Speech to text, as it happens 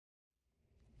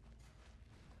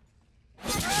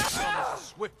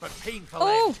quick but painful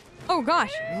Oh! end. Oh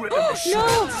gosh! Rip the shit.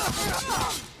 No!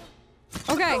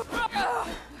 Okay.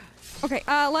 Okay,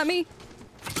 let me...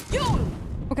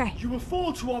 Okay. You will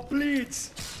fall to our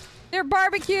blades. They're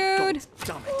barbecued!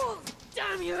 Damn it.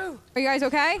 Damn you! Are you guys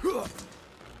okay? Titan,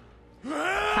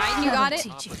 you got it?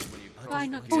 Who are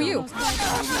you?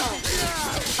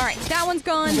 Alright, that one's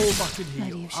gone. Go back in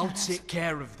here. I'll take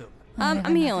care of them.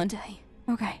 I'm healing.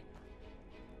 Okay.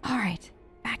 Alright,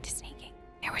 back to sneaking.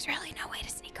 There was really no way to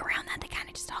sneak around that. They kind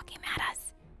of just all came at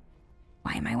us.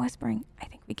 Why am I whispering? I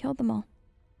think we killed them all.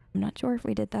 I'm not sure if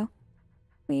we did, though.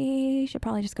 We should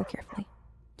probably just go carefully.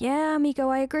 Yeah, Miko,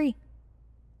 I agree.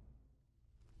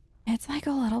 It's like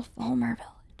a little Fulmer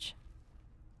village.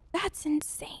 That's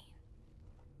insane.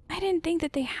 I didn't think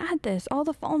that they had this. All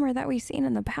the Fulmer that we've seen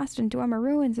in the past in Dwemer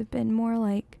Ruins have been more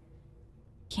like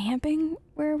camping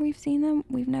where we've seen them.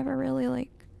 We've never really like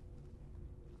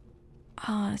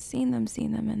seen them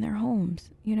in their homes,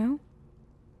 you know?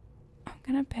 I'm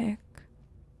gonna pick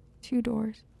 2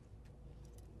 doors.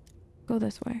 Go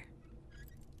this way.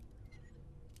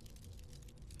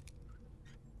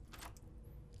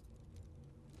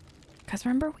 Because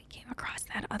remember, we came across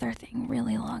that other thing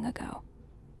really long ago.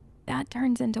 That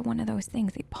turns into one of those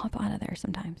things. They pop out of there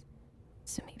sometimes.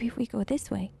 So maybe if we go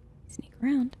this way, sneak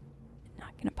around, it's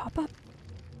not gonna pop up.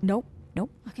 Nope,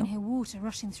 nope. I can hear water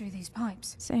rushing through these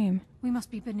pipes. Same. We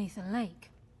must be beneath a lake.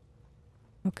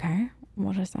 Okay,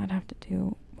 what does that have to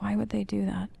do? Why would they do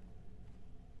that?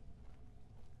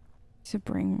 To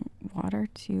bring water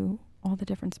to all the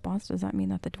different spots? Does that mean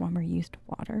that the Dwemer used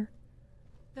water?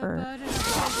 The burden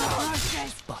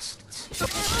of Bastards.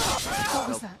 What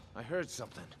was that? I heard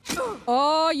something.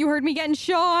 Oh, you heard me getting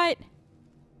shot!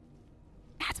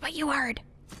 That's what you heard!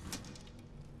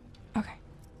 Okay.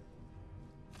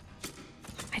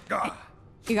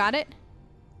 You got it?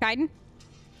 Kaiden? Can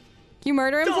you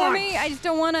murder him for me? I just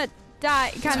don't want to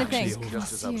die, kind of thing.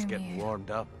 Just as I was getting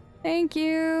warmed up. Thank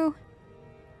you.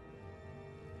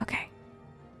 Okay.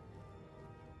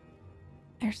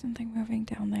 There's something moving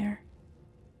down there.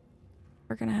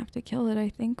 We're gonna have to kill it, I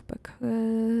think,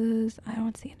 because I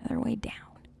don't see another way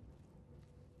down.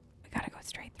 We gotta go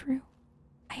straight through.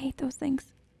 I hate those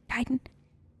things. Kaiden.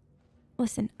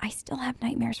 Listen, I still have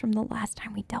nightmares from the last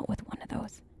time we dealt with one of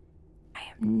those. I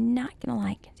am not gonna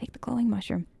lie. I can take the glowing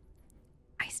mushroom.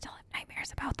 I still have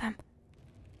nightmares about them.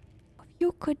 If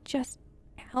you could just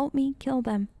help me kill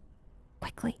them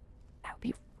quickly, that would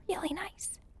be really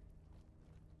nice.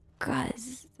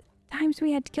 Because the times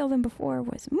we had to kill them before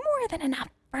was more than enough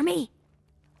for me.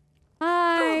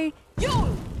 Hi.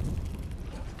 Yo!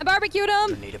 I barbecued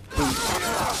them. Need a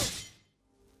boot.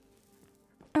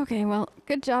 Okay, well,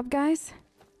 good job, guys.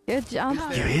 Good job.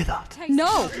 You hear that?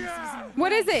 No!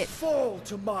 What is it? Fall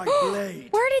to my blade.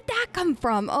 Where did that come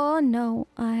from? Oh no,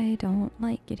 I don't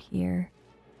like it here.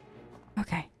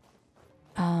 Okay.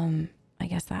 I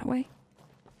guess that way.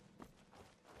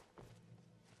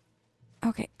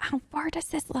 Okay, how far does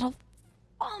this little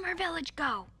Fulmer village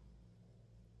go?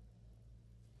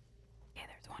 Okay,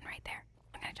 there's one right there.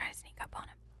 I'm gonna try to sneak up on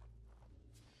him.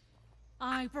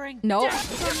 I bring Nope.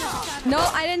 No,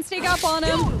 I didn't sneak up on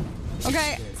him.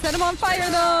 Okay, set him on fire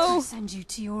though. to send you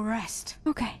to your rest.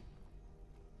 Okay.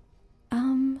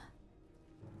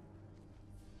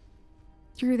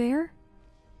 Through there?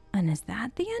 And is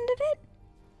that the end of it?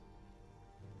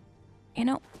 You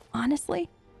know, honestly,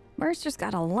 Mercer's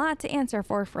got a lot to answer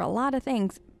for a lot of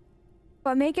things.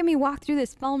 But making me walk through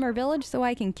this Fulmer village so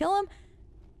I can kill him?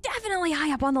 Definitely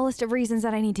high up on the list of reasons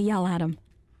that I need to yell at him.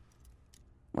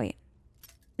 Wait.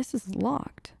 This is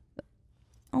locked.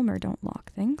 Fulmer don't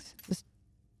lock things. This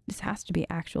has to be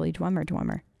actually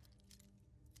Dwemer.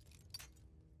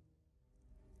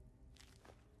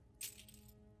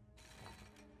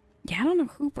 Yeah, I don't know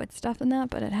who put stuff in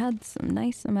that, but it had some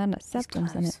nice amount of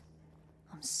septums in it.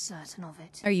 I'm certain of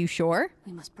it. Are you sure?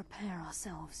 We must prepare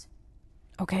ourselves.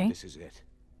 Okay. This is it.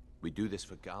 We do this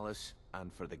for Gallus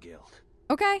and for the guild.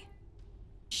 Okay.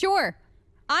 Sure.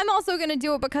 I'm also gonna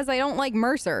do it because I don't like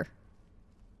Mercer.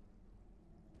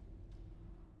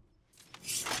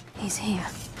 He's here,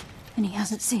 and he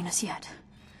hasn't seen us yet.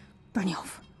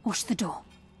 Brynjolf, watch the door.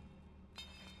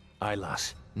 Aye,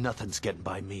 lass. Nothing's getting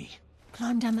by me.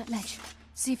 Climb down that ledge.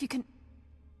 See if you can...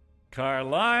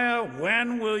 Carlia,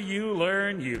 when will you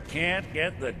learn you can't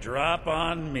get the drop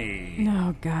on me?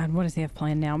 Oh, God. What does he have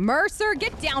planned now? Mercer,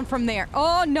 get down from there.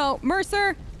 Oh, no.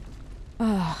 Mercer.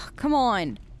 Oh, come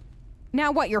on.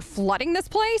 Now what, you're flooding this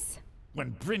place?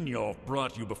 When Brynjolf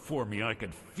brought you before me, I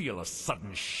could feel a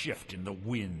sudden shift in the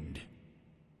wind.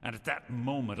 And at that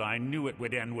moment, I knew it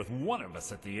would end with one of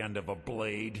us at the end of a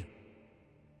blade.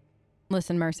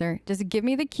 Listen, Mercer, just give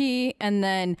me the key and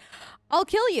then I'll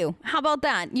kill you. How about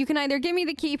that? You can either give me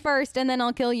the key first and then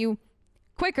I'll kill you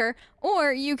quicker,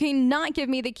 or you can not give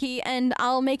me the key and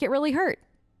I'll make it really hurt.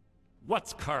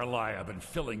 What's Carlisle been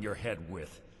filling your head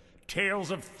with?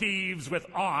 Tales of thieves with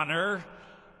honor?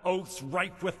 Oaths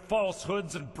rife with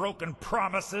falsehoods and broken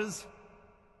promises?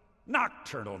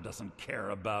 Nocturnal doesn't care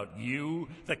about you,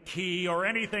 the key, or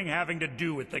anything having to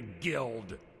do with the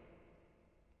guild.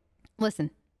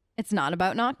 Listen, it's not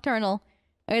about Nocturnal.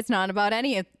 It's not about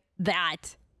any of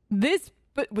that. This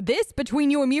between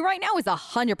you and me right now is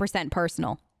 100%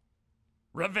 personal.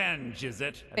 Revenge, is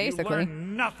it? Have Basically. you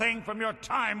learned nothing from your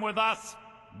time with us?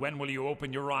 When will you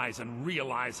open your eyes and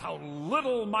realize how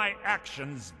little my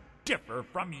actions differ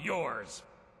from yours?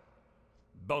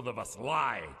 Both of us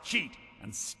lie, cheat,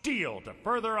 and steal to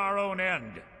further our own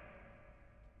end.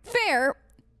 Fair,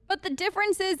 but the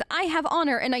difference is I have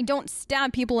honor and I don't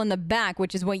stab people in the back,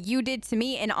 which is what you did to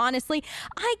me, and honestly,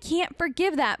 I can't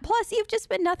forgive that. Plus, you've just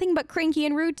been nothing but cranky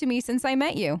and rude to me since I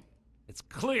met you. It's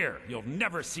clear you'll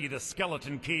never see the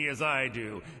skeleton key as I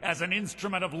do, as an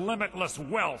instrument of limitless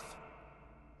wealth.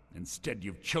 Instead,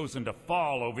 you've chosen to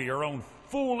fall over your own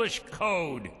foolish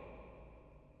code.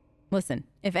 Listen,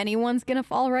 if anyone's gonna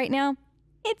fall right now,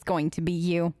 it's going to be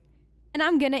you. And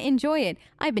I'm gonna enjoy it.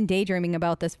 I've been daydreaming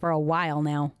about this for a while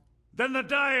now. Then the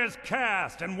die is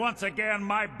cast, and once again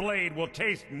my blade will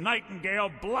taste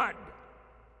nightingale blood.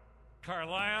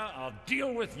 Carlisle, I'll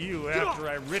deal with you after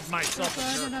I rid myself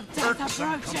of your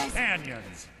irksome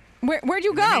companions. Where'd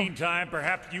you In the go? meantime,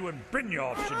 perhaps you and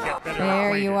Brynjolf should get better There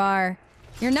acquainted. you are.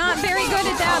 You're not very good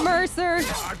at that, Mercer.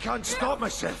 I can't stop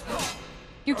myself.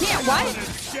 You can't what?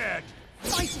 Is dead.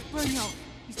 Fight it, Brynjolf.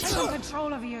 He's taking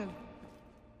control of you.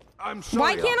 I'm sorry.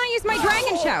 Why can't I use my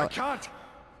dragon I shout? can't.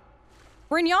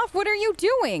 Brynjolf, what are you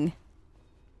doing?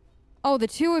 Oh, the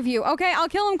two of you. Okay, I'll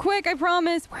kill him quick, I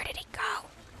promise. Where did he go?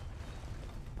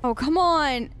 Oh, come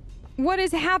on. What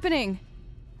is happening?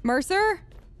 Mercer?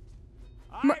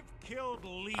 I've killed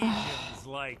legions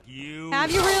like you.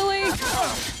 Have you really?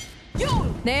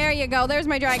 There you go. There's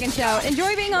my dragon shout.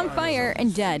 Enjoy being on fire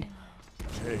and dead.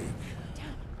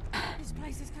 This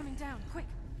place is coming down. Quick,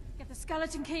 get the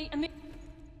skeleton key and the...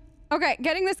 Okay,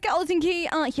 getting the skeleton key.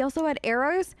 He also had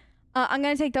arrows. I'm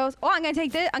gonna take those. Oh, I'm gonna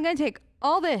take this. I'm gonna take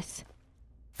all this.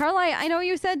 Carlisle, I know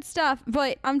you said stuff,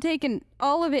 but I'm taking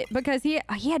all of it because he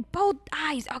had both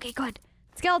eyes. Okay, good.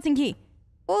 Skeleton key.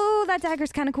 Oh, that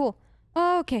dagger's kind of cool.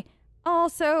 Okay.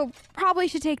 Also, probably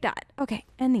should take that. Okay,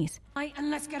 and these. Right,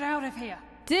 and let's get out of here.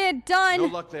 Done. No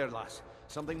luck there, lass.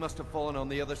 Something must have fallen on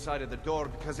the other side of the door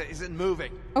because it isn't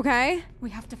moving. Okay. We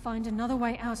have to find another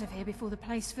way out of here before the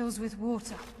place fills with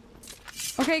water.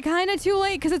 Okay, kind of too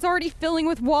late because it's already filling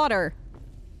with water.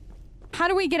 How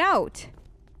do we get out?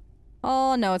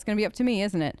 Oh, no, it's going to be up to me,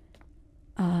 isn't it?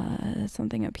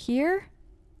 Something up here?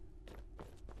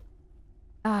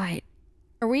 Alright.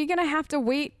 Are we going to have to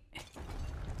wait?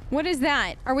 What is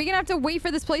that? Are we going to have to wait for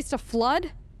this place to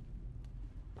flood?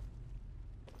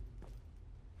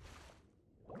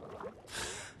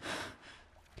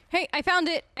 Hey, I found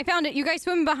it. I found it. You guys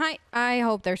swimming behind? I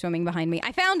hope they're swimming behind me.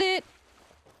 I found it.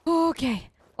 Okay.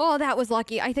 Oh, that was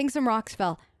lucky. I think some rocks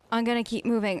fell. I'm gonna keep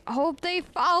moving. Hope they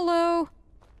follow.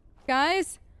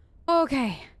 Guys?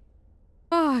 Okay.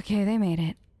 Okay, they made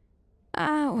it.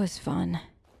 That was fun.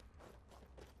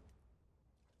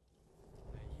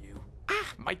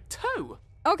 Ah, my toe!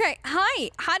 Okay, hi.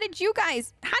 How did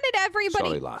everybody...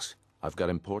 Sorry, lass. I've got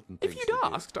important things If you'd to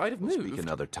do. asked, I'd have We'll moved. speak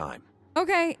another time.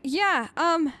 Okay, yeah,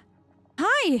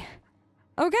 hi.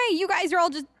 Okay, you guys are all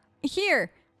just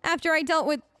here after I dealt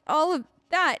with all of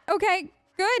that. Okay,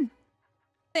 good.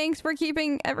 Thanks for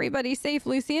keeping everybody safe,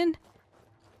 Lucian.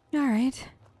 All right.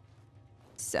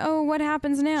 So, what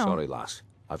happens now? Sorry, lass.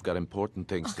 I've got important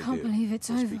things I to can't do. believe it's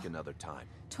We'll over. speak another time.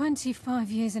 25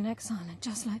 years in exile, and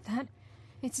just like that,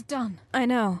 it's done. I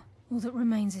know. All that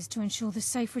remains is to ensure the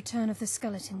safe return of the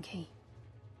skeleton key.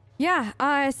 Yeah,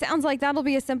 sounds like that'll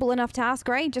be a simple enough task,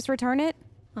 right? Just return it?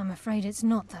 I'm afraid it's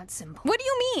not that simple. What do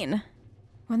you mean?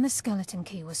 When the skeleton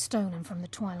key was stolen from the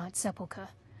Twilight Sepulchre,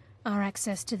 our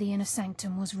access to the inner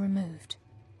sanctum was removed.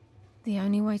 The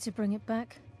only way to bring it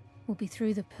back will be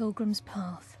through the Pilgrim's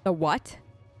Path. The what?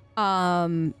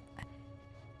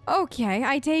 Okay,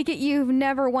 I take it you've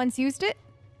never once used it?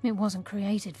 It wasn't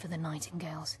created for the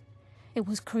Nightingales. It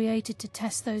was created to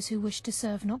test those who wish to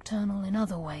serve Nocturnal in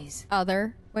other ways.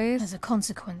 Other ways? As a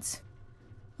consequence,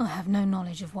 I have no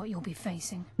knowledge of what you'll be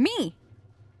facing. Me?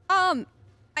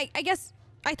 I guess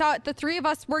I thought the three of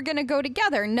us were gonna go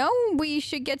together. No, we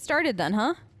should get started then,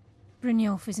 huh?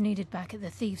 Brynjolf is needed back at the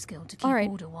Thieves Guild to keep All right.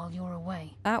 order while you're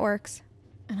away. That works.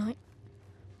 And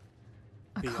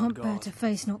I Be on can't bear guard. to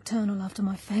face Nocturnal after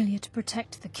my failure to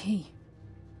protect the key.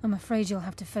 I'm afraid you'll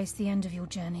have to face the end of your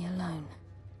journey alone.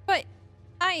 But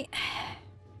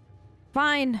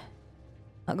Fine.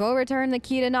 I'll go return the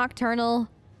key to Nocturnal.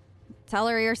 Tell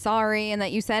her you're sorry and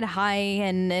that you said hi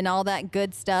and all that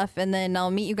good stuff, and then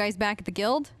I'll meet you guys back at the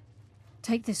guild.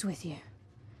 Take this with you.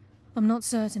 I'm not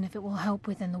certain if it will help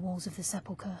within the walls of the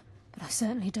sepulchre, but I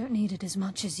certainly don't need it as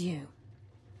much as you.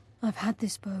 I've had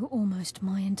this bow almost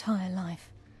my entire life,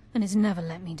 and it's never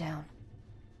let me down.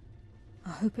 I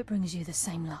hope it brings you the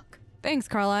same luck. Thanks,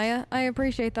 Carlia. I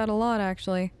appreciate that a lot,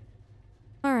 actually.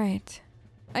 All right.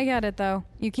 I get it, though.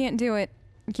 You can't do it.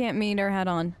 You can't meet her head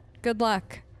on. Good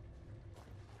luck.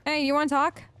 Hey, you want to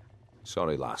talk?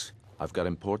 Sorry, lass. I've got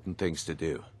important things to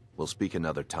do. We'll speak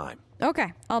another time.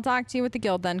 Okay, I'll talk to you with the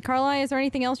guild then. Carlia, is there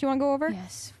anything else you want to go over?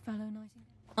 Yes, fellow Nightingale.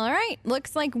 All right,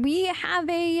 looks like we have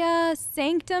a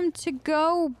sanctum to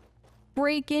go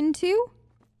break into.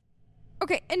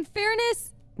 Okay, in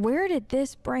fairness, where did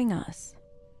this bring us?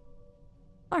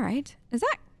 All right, is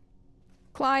that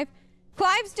Clive?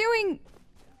 Clive's doing...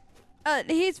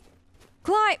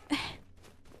 Clive...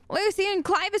 Lucian,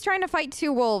 Clive is trying to fight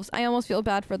two wolves. I almost feel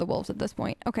bad for the wolves at this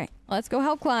point. Okay, let's go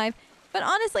help Clive. But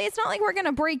honestly, it's not like we're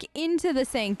gonna break into the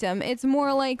sanctum. It's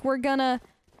more like we're gonna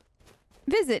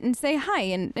visit and say hi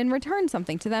and return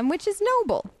something to them, which is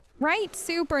noble, right?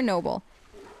 Super noble.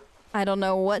 I don't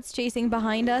know what's chasing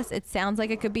behind us. It sounds like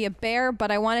it could be a bear,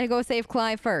 but I wanted to go save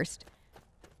Clive first.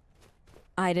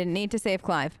 I didn't need to save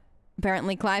Clive.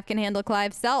 Apparently Clive can handle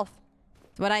Clive's self.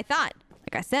 That's what I thought.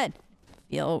 Like I said,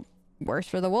 feel worse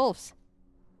for the wolves.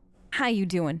 How you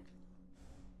doing?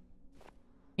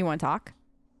 You want to talk?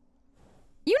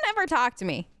 You never talk to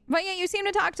me, but yet you seem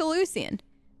to talk to Lucian.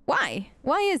 Why?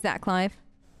 Why is that, Clive?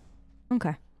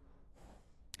 Okay.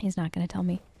 He's not going to tell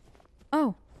me.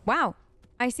 Oh, wow.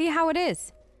 I see how it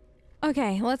is.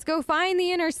 Okay, let's go find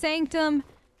the inner sanctum,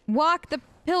 walk the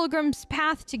pilgrim's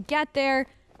path to get there,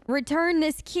 return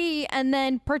this key, and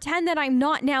then pretend that I'm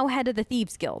not now head of the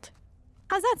Thieves Guild.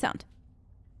 How's that sound?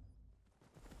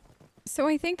 So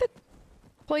I think the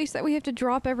place that we have to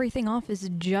drop everything off is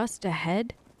just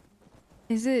ahead.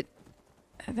 Is it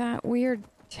that weird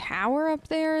tower up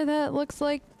there that looks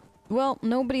like, well,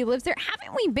 nobody lives there?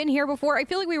 Haven't we been here before? I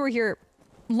feel like we were here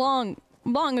long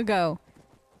ago.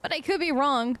 But I could be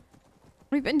wrong.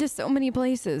 We've been to so many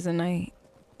places and I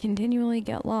continually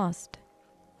get lost.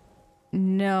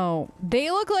 No. They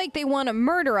look like they want to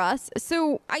murder us,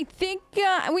 so I think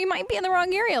we might be in the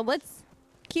wrong area. Let's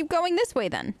keep going this way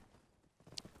then.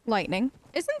 Lightning.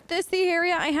 Isn't this the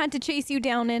area I had to chase you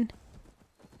down in?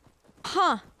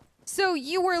 Huh. So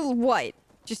you were what?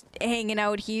 Just hanging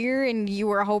out here and you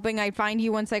were hoping I'd find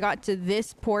you once I got to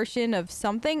this portion of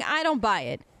something? I don't buy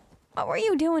it. What were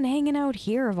you doing hanging out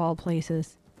here of all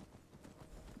places?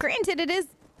 Granted, it is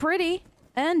pretty,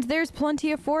 and there's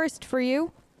plenty of forest for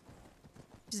you.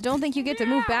 Just don't think you get to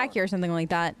move back here or something like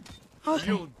that. Okay.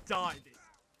 You'll die.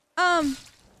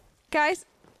 Guys.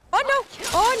 Oh no!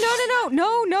 Oh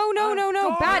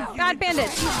no! Bad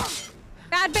bandits!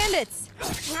 Bad bandits!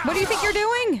 What do you think you're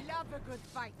doing?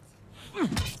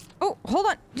 Oh, hold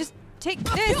on. Just take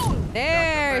this.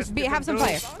 There's. Have some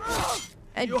fire.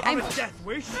 You have a death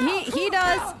wish? He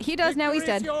does. Now he's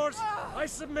dead. Yours. I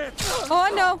submit. Oh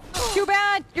no! Too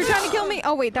bad. You're trying to kill me.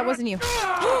 Oh wait, that wasn't you.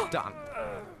 Done.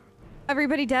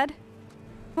 Everybody dead?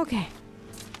 Okay.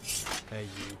 Hey,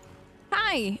 you.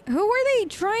 Hi. Who were they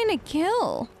trying to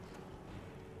kill?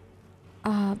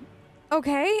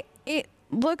 Okay. It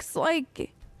looks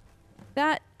like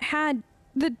that had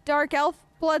the dark elf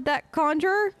blood, that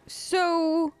conjurer.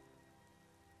 So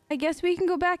I guess we can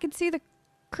go back and see the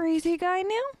crazy guy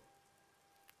now?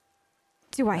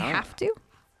 Do I have to?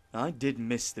 I did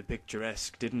miss the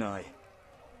picturesque, didn't I?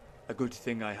 A good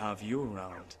thing I have you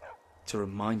around to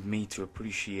remind me to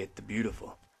appreciate the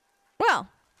beautiful. Well,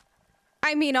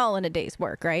 I mean, all in a day's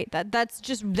work, right? That's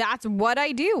what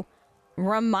I do.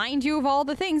 Remind you of all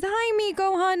the things. Hi,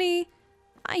 Miko, honey.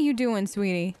 How you doing,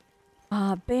 sweetie?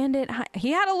 Bandit,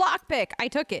 he had a lockpick. I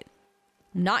took it.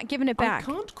 Not giving it back.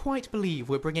 I can't quite believe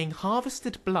we're bringing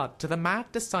harvested blood to the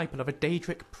mad disciple of a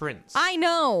Daedric prince. I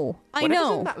know.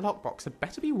 Whatever's in that lockbox had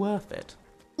better be worth it.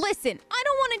 Listen, I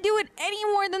don't want to do it any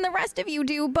more than the rest of you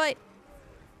do, but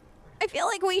I feel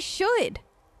like we should.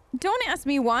 Don't ask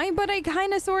me why, but I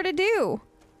kind of sort of do.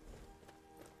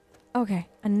 Okay,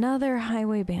 another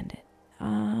highway bandit.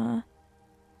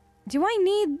 Do I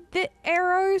need the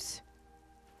arrows?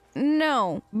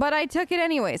 No, but I took it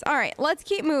anyways. All right, let's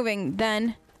keep moving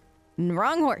then.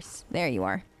 Wrong horse. There you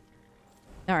are.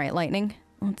 All right, Lightning.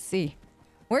 Let's see.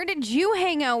 Where did you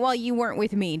hang out while you weren't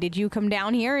with me? Did you come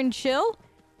down here and chill?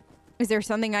 Is there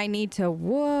something I need to...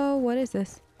 Whoa, what is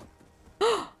this?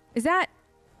 Is that...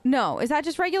 No, is that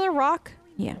just regular rock?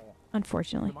 Yeah,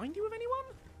 unfortunately. Remind you of anyone?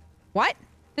 What?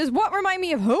 Does what remind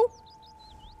me of who?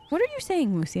 What are you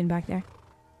saying, Lucian, back there?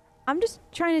 I'm just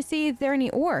trying to see if there are any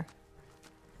ore.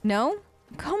 No?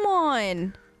 Come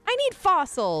on. I need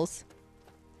fossils.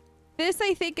 This,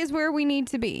 I think, is where we need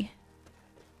to be.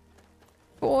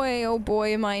 Boy, oh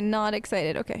boy, am I not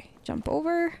excited. Okay, jump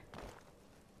over.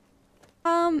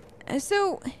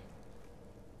 So...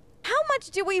 How much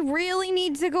do we really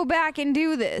need to go back and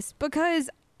do this? Because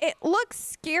it looks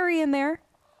scary in there.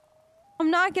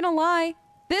 I'm not gonna lie.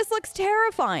 This looks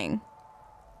terrifying.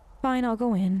 Fine, I'll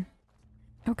go in.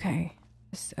 Okay.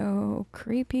 So,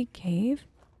 creepy cave?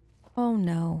 Oh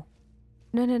no.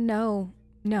 No, no, no.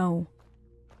 No.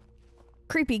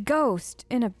 Creepy ghost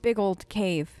in a big old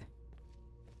cave.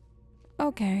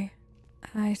 Okay.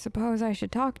 I suppose I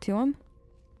should talk to him.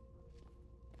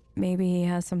 Maybe he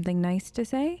has something nice to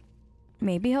say?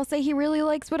 Maybe he'll say he really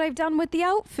likes what I've done with the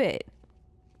outfit.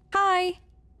 Hi.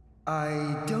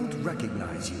 I don't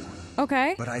recognize you.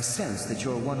 Okay. But I sense that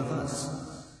you're one of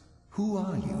us. Who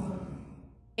are you?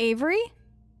 Avery?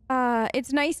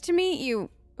 It's nice to meet you.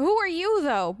 Who are you,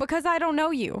 though? Because I don't know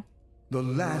you. The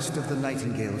last of the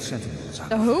Nightingale Sentinels.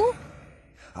 The who?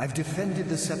 I've defended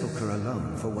the Sepulchre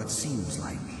alone for what seems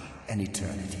like an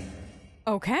eternity.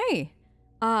 Okay.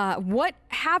 What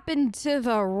happened to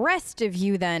the rest of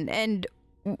you then? And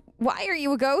why are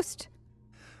you a ghost?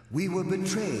 We were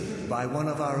betrayed by one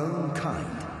of our own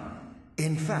kind.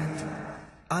 In fact,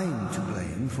 I'm to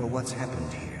blame for what's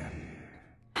happened here.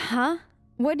 Huh?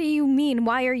 What do you mean?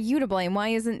 Why are you to blame? Why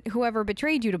isn't whoever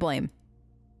betrayed you to blame?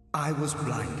 I was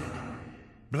blinded.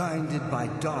 Blinded by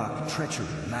dark treachery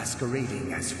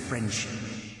masquerading as friendship.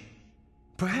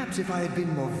 Perhaps if I had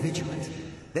been more vigilant,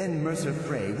 then Mercer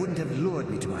Frey wouldn't have lured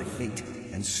me to my fate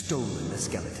and stolen the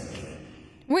skeleton key.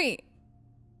 Wait.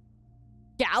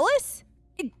 Gallus?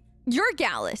 You're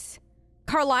Gallus.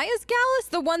 Carlia's Gallus?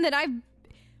 The one that I've...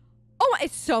 Oh,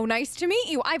 it's so nice to meet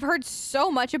you. I've heard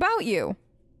so much about you.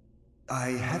 I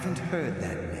haven't heard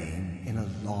that name in a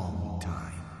long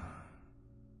time.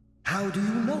 How do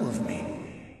you know of me?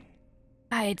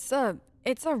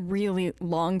 It's a really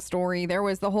long story. There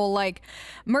was the whole, like,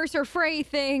 Mercer Frey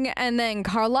thing, and then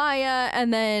Carlia,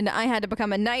 and then I had to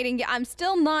become a nightingale. I'm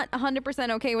still not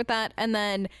 100% okay with that. And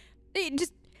then,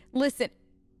 just, listen,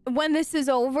 when this is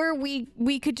over,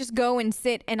 we could just go and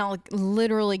sit, and I'll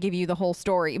literally give you the whole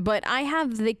story. But I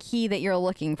have the key that you're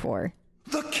looking for.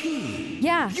 The key?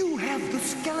 Yeah. You have the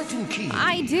skeleton key.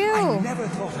 I do. I never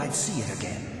thought I'd see it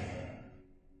again.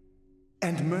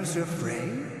 And Mercer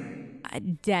Frey?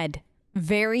 Dead.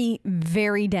 Very,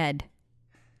 very dead.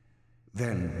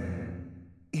 Then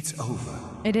it's over.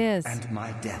 It is. And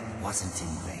my death wasn't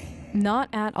in vain. Not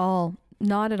at all.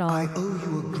 Not at all. I owe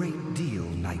you a great deal,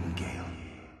 Nightingale.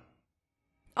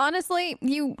 Honestly,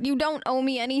 you don't owe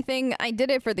me anything. I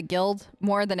did it for the guild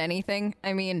more than anything.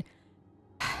 I mean,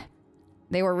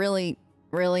 they were really,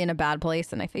 really in a bad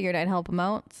place, and I figured I'd help them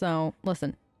out. So,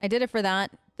 listen, I did it for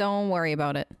that. Don't worry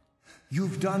about it.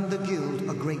 You've done the guild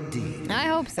a great deed. I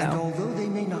hope so. And although they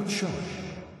may not show it,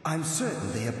 I'm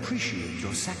certain they appreciate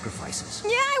your sacrifices.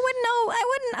 Yeah, I wouldn't know.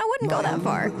 I wouldn't go that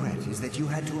far. My only regret is that you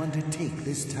had to undertake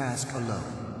this task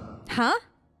alone. Huh?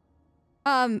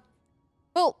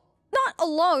 Well, not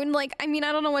alone. Like, I mean,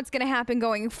 I don't know what's gonna happen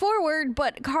going forward,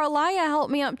 but Carlia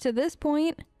helped me up to this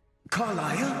point.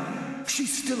 Carlia?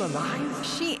 She's still alive?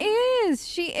 She is.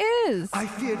 She is. I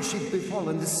feared she'd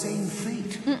befallen the same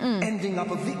fate, ending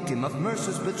up a victim of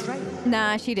Mercer's betrayal.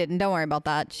 Nah, she didn't. Don't worry about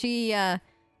that. She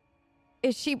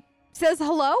says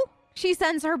hello? She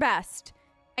sends her best.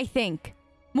 I think.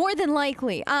 More than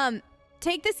likely.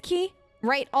 Take this key,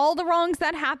 right all the wrongs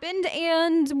that happened,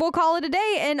 and we'll call it a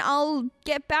day, and I'll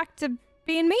get back to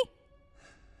being me.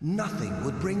 Nothing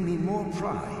would bring me more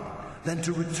pride than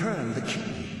to return the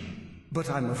key. But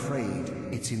I'm afraid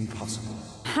it's impossible.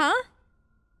 Huh?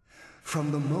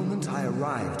 From the moment I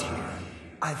arrived here,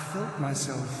 I felt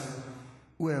myself,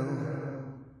 well,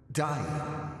 dying.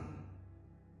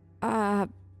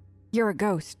 You're a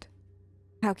ghost.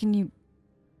 How can you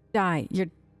die? You're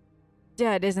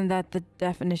dead. Isn't that the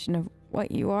definition of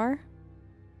what you are?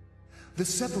 The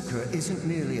Sepulchre isn't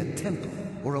merely a temple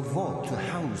or a vault to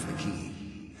house the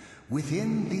key.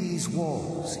 Within these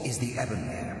walls is the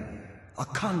Ebonware, a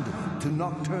conduit to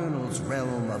Nocturnal's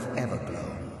realm of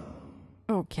Everglow.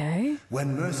 Okay.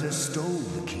 When Mercer stole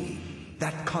the key,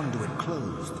 that conduit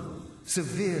closed,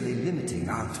 severely limiting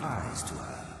our ties to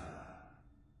her.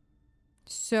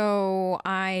 So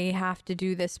I have to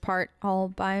do this part all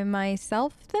by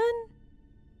myself then?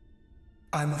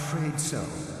 I'm afraid so.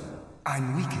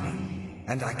 I'm weakening,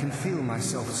 and I can feel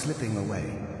myself slipping away.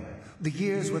 The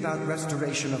years without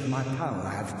restoration of my power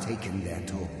have taken their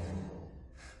toll.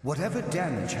 Whatever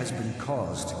damage has been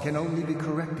caused can only be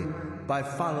corrected by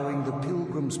following the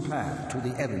pilgrim's path to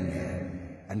the Ebonmere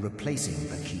and replacing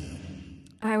the key.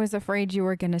 I was afraid you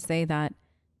were going to say that.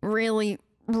 Really,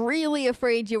 really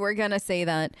afraid you were going to say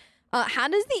that. How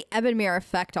does the Ebonmere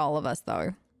affect all of us,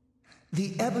 though? The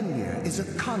Ebonmere is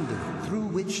a conduit through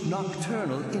which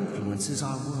Nocturnal influences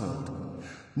our world.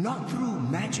 Not through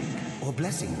magic or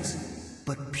blessings,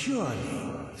 but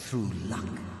purely through luck.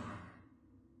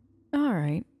 All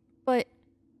right. But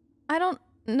I don't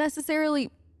necessarily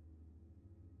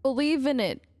believe in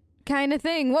it kind of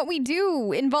thing. What we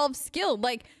do involves skill.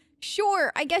 Like,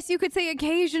 sure, I guess you could say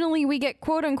occasionally we get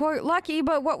quote-unquote lucky,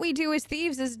 but what we do as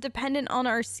thieves is dependent on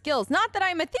our skills. Not that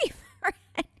I'm a thief or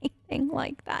anything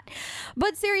like that.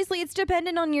 But seriously, it's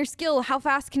dependent on your skill. How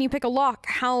fast can you pick a lock?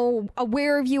 How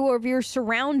aware of you of your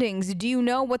surroundings? Do you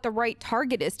know what the right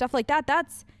target is? Stuff like that.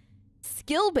 That's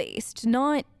skill-based,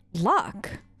 not luck.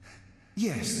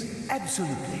 Yes,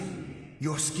 absolutely.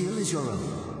 Your skill is your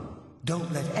own.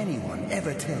 Don't let anyone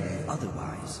ever tell you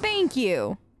otherwise. Thank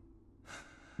you.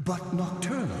 But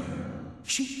Nocturnal,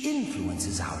 she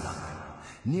influences our luck.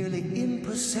 Nearly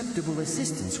imperceptible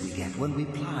assistance we get when we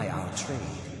ply our trade.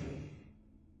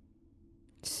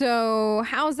 So,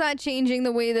 how's that changing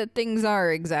the way that things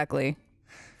are exactly?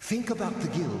 Think about the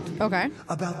guild. Okay.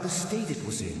 About the state it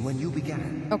was in when you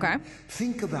began. Okay.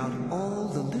 Think about all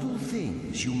the little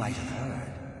things you might have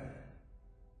heard.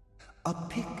 A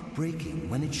pick breaking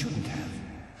when it shouldn't have.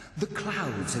 The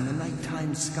clouds in the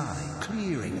nighttime sky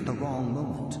clearing at the wrong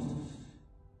moment.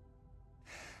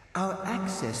 Our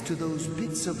access to those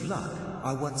bits of luck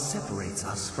are what separates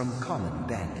us from common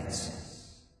bandits.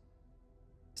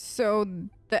 So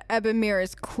the Ebonmere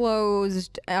is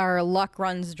closed, our luck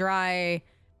runs dry,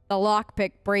 the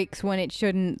lockpick breaks when it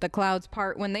shouldn't, the clouds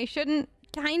part when they shouldn't,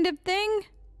 kind of thing?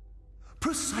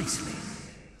 Precisely.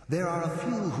 There are a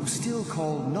few who still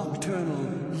call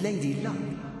Nocturnal Lady Luck,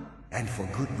 and for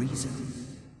good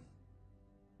reason.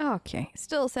 Okay,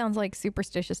 still sounds like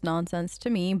superstitious nonsense to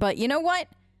me, but you know what?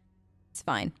 It's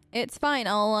fine. It's fine.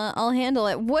 I'll handle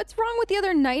it. What's wrong with the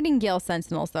other Nightingale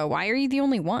Sentinels, though? Why are you the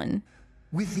only one?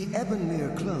 With the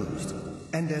Ebonmere closed,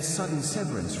 and their sudden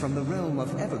severance from the realm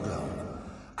of Everglow,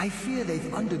 I fear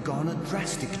they've undergone a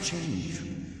drastic change.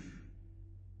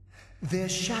 They're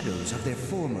shadows of their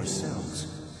former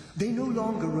selves. They no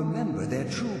longer remember their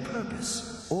true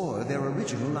purpose or their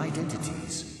original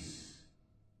identities.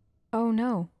 Oh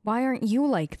no. Why aren't you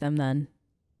like them then?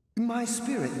 My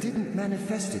spirit didn't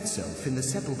manifest itself in the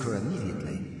sepulchre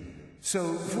immediately.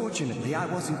 So, fortunately, I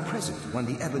wasn't present when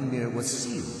the Ebonmere was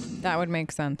sealed. That would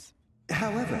make sense.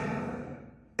 However,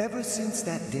 ever since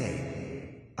that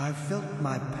day, I've felt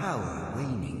my power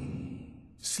waning,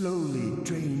 slowly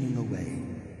draining away.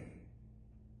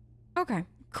 Okay,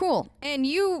 cool. And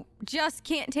you just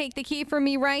can't take the key from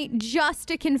me, right? Just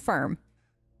to confirm.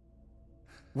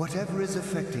 Whatever is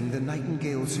affecting the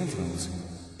Nightingale Sentinels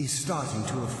is starting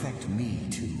to affect me,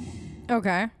 too.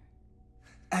 Okay.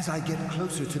 As I get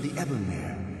closer to the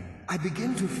Ebonmere, I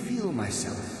begin to feel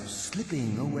myself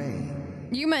slipping away.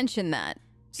 You mentioned that.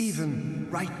 Even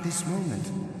right this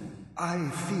moment, I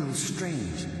feel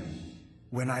strange,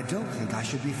 when I don't think I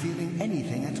should be feeling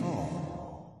anything at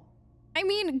all. I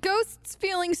mean, ghosts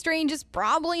feeling strange is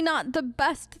probably not the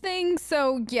best thing,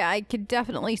 so yeah, I could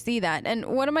definitely see that. And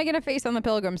what am I going to face on the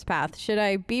Pilgrim's Path? Should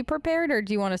I be prepared, or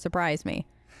do you want to surprise me?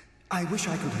 I wish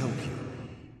I could help you,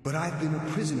 but I've been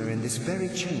a prisoner in this very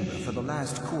chamber for the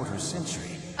last quarter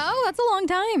century. Oh, that's a long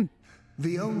time.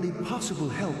 The only possible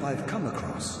help I've come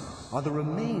across are the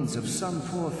remains of some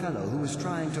poor fellow who is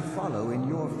trying to follow in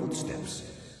your footsteps.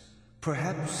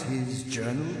 Perhaps his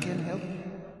journal can help?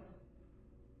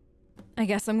 I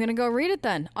guess I'm gonna go read it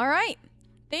then. All right.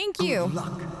 Thank you. Good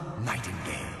luck,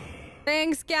 Nightingale.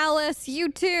 Thanks, Gallus. You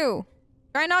too.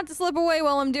 Try not to slip away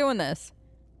while I'm doing this.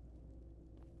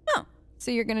 Oh,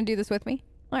 so you're gonna do this with me?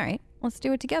 All right, let's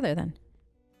do it together then.